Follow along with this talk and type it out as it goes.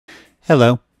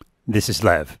Hello, this is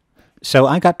Lev. So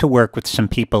I got to work with some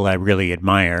people I really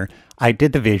admire. I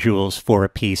did the visuals for a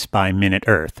piece by Minute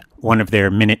Earth, one of their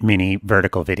Minute Mini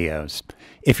vertical videos.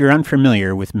 If you're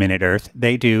unfamiliar with Minute Earth,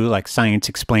 they do like science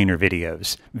explainer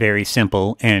videos, very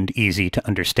simple and easy to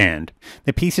understand.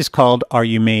 The piece is called Are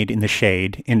You Made in the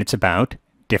Shade, and it's about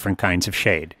different kinds of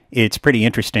shade. It's pretty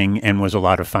interesting and was a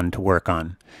lot of fun to work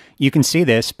on. You can see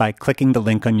this by clicking the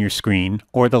link on your screen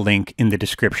or the link in the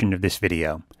description of this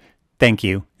video. Thank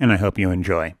you, and I hope you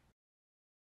enjoy.